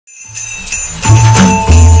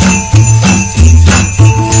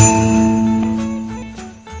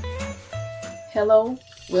Hello,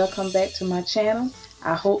 welcome back to my channel.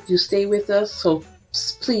 I hope you stay with us, so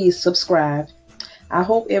please subscribe. I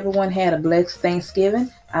hope everyone had a blessed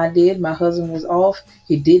Thanksgiving. I did. My husband was off.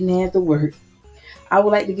 He didn't have to work. I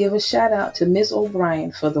would like to give a shout out to Miss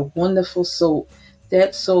O'Brien for the wonderful soap.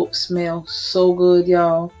 That soap smells so good,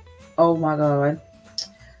 y'all. Oh my God.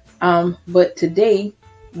 But today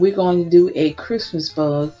we're going to do a Christmas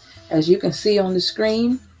bug. As you can see on the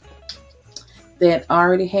screen, that I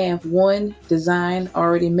already have one design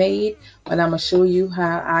already made, but I'm going to show you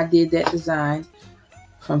how I did that design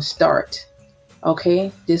from start.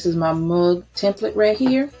 Okay, this is my mug template right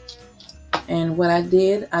here. And what I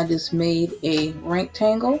did, I just made a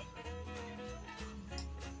rectangle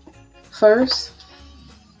first.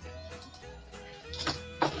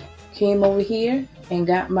 Came over here and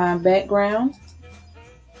got my background.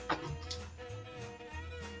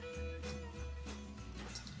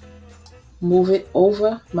 Move it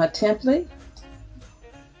over my template.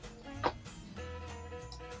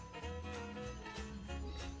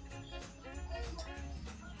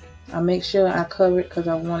 I make sure I cover it because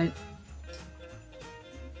I want to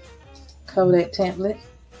cover that template.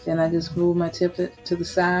 Then I just move my template to the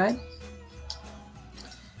side.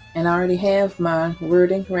 And I already have my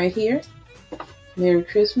wording right here. Merry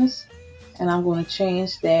Christmas. And I'm going to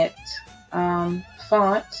change that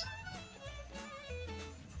font.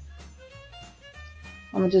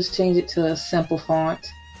 I'm going to just change it to a simple font.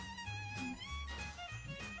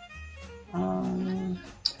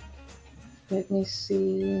 Let me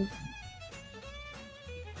see.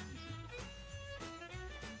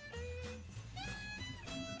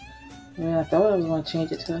 Well, I thought I was going to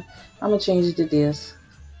change it to, I'm going to change it to this.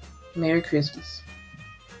 Merry Christmas.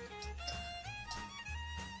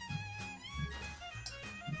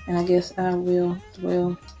 And I guess I will,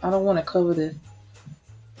 well, I don't want to cover the,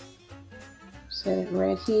 set it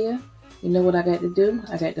right here. You know what I got to do?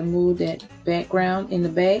 I got to move that background in the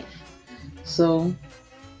back. So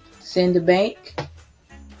send the back.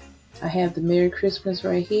 I have the Merry Christmas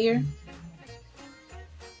right here.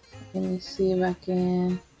 Let me see if I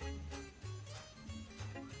can.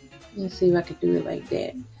 Let me see if I can do it like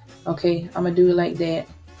that. Okay, I'm gonna do it like that.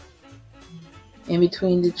 In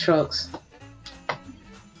between the trucks.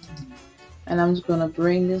 And I'm just gonna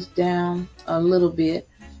bring this down a little bit.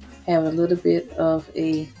 Have a little bit of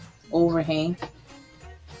a overhang.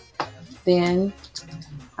 Then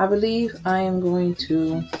I believe I am going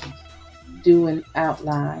to do an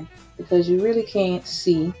outline because you really can't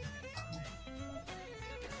see.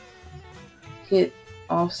 Hit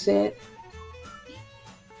offset,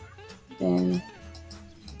 then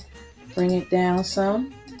bring it down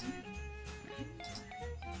some.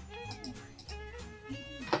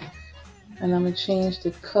 And I'm going to change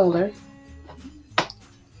the color.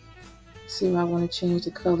 See what I want to change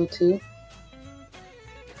the color to.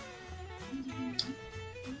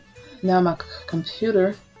 Now my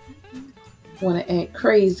computer want to act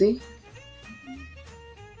crazy.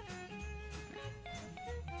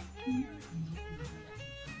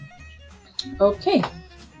 Okay.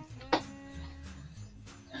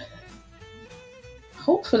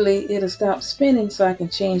 Hopefully it'll stop spinning so I can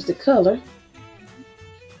change the color.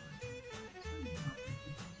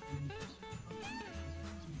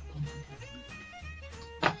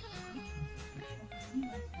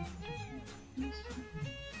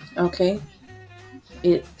 Okay,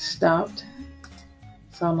 it stopped.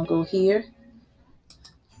 So I'm gonna go here,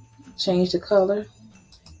 change the color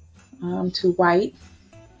to white.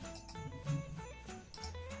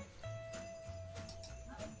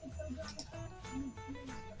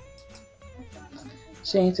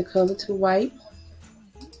 Change the color to white.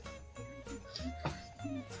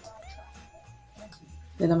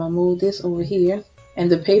 Then I'm gonna move this over here.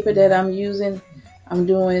 And the paper that I'm using, I'm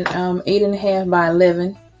doing 8.5 by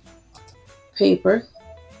 11 paper.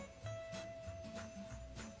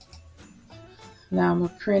 Now I'm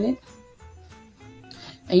gonna print it.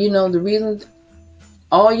 And you know the reason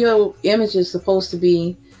all your images supposed to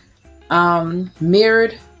be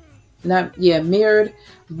mirrored, mirrored,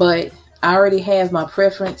 but I already have my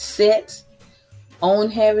preference set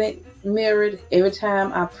on having it mirrored. Every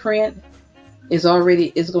time I print, it's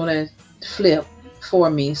gonna flip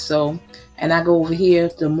for me. So, and I go over here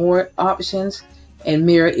to more options and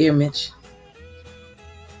mirror image.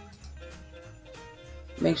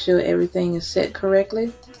 Make sure everything is set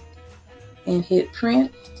correctly and hit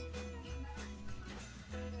print.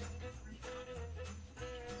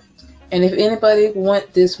 And if anybody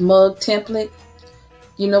want this mug template,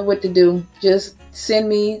 you know what to do. Just send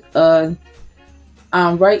me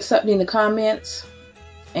write something in the comments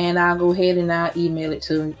and I'll go ahead and I'll email it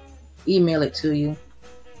to you.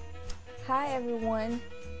 Hi everyone,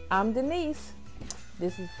 I'm Denise.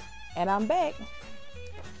 And I'm back.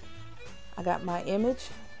 I got my image,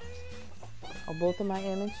 or both of my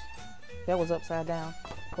image. That was upside down.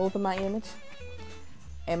 Both of my image,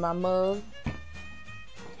 and my mug,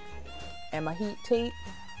 and my heat tape.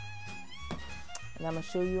 And I'm gonna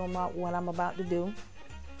show you what I'm about to do.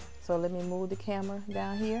 So let me move the camera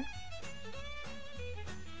down here.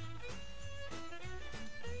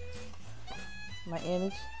 My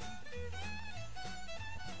image.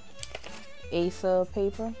 A-sub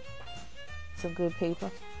paper. It's a good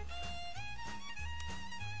paper.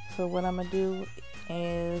 So what I'm gonna do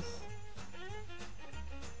is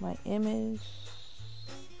my image.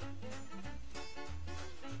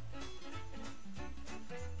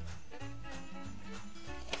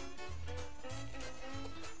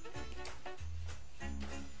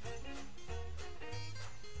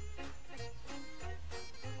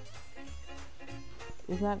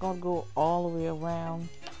 It's not gonna go all the way around,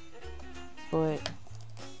 but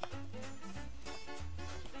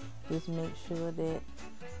just make sure that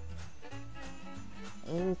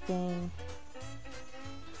everything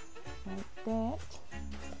like that.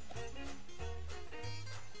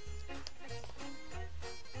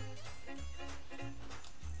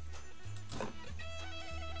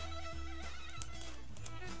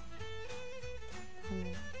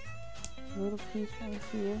 Little piece right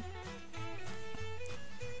here.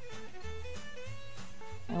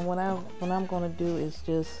 And what I'm gonna do is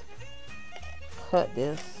just cut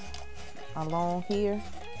this along here.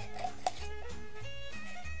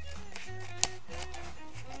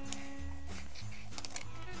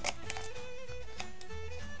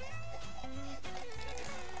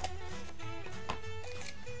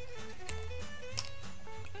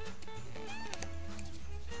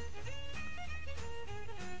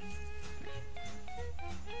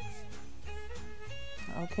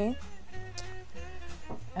 Okay.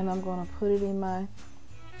 And I'm gonna put it in my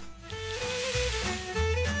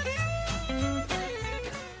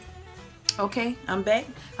okay, I'm back.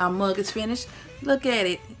 Our mug is finished. Look at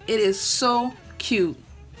it. It is so cute.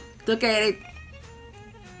 Look at it.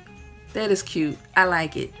 That is cute. I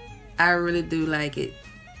like it. I really do like it.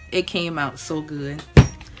 It came out so good.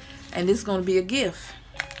 And this is gonna be a gift.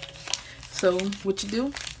 So what you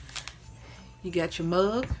do, you got your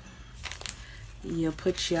mug. You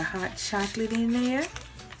put your hot chocolate in there.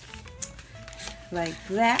 Like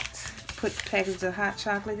that. Put the package of hot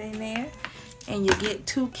chocolate in there, and you get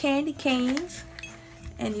 2 candy canes,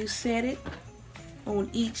 and you set it on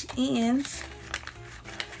each ends.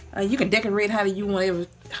 You can decorate however you want,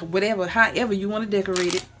 however you want to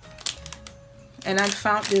decorate it. And I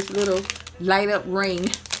found this little light up ring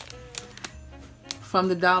from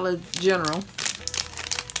the Dollar General,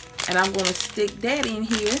 and I'm going to stick that in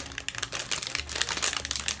here.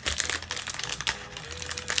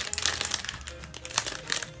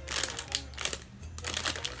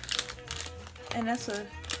 And that's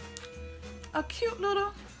a cute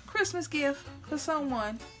little Christmas gift for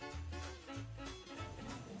someone.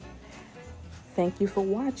 Thank you for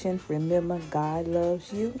watching. Remember, God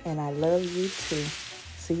loves you and I love you too.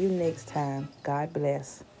 See you next time. God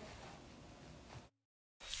bless.